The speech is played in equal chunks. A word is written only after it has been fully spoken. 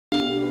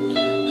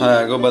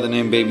Hi, I go by the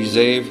name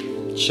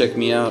Babyzav. Check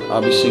me out.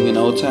 I'll be singing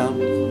Old Town.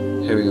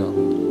 Here we go.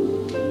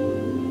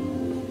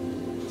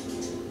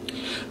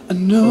 I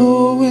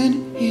know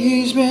when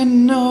he's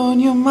been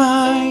on your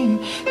mind,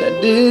 that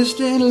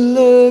distant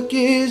look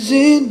is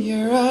in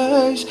your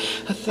eyes.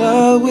 I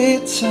thought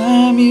with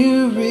time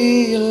you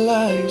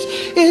realize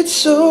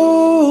it's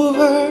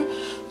over.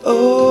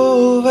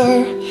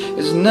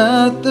 It's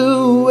not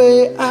the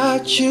way I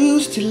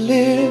choose to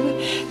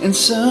live, and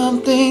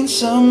something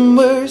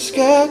somewhere's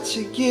got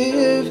to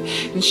give.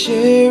 And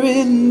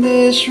sharing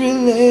this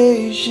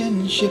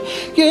relationship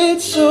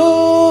gets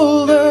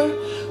older.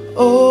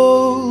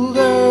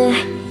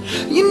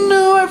 You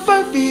know I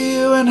fight for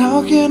you, and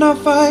how can I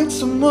fight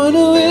someone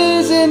who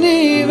isn't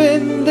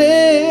even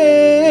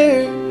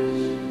there?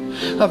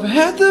 I've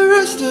had the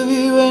rest of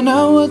you, and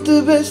I want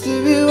the best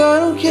of you. I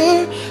don't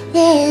care,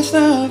 that's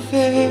not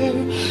fair,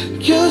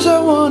 'cause I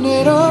want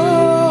it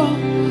all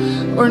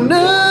or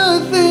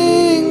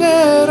nothing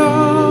at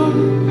all.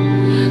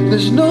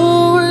 There's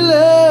nowhere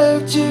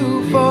left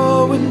to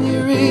fall. When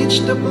you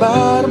reach the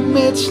bottom,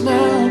 it's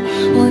now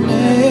or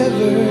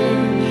never.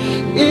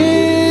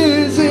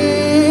 Is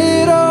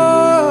it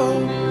all,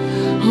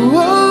 or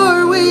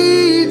are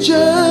we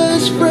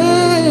just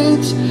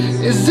friends?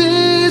 Is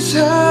this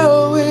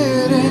how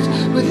it ends?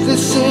 With a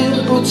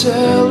simple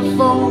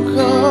telephone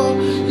call,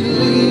 you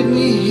leave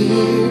me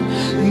here,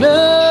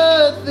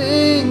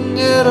 nothing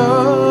at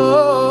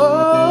all.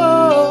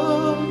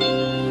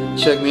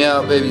 Check me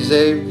out,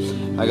 Babyzav.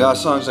 I got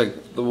songs like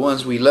The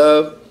Ones We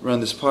Love, Run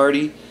This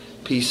Party.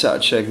 Peace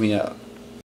out, check me out.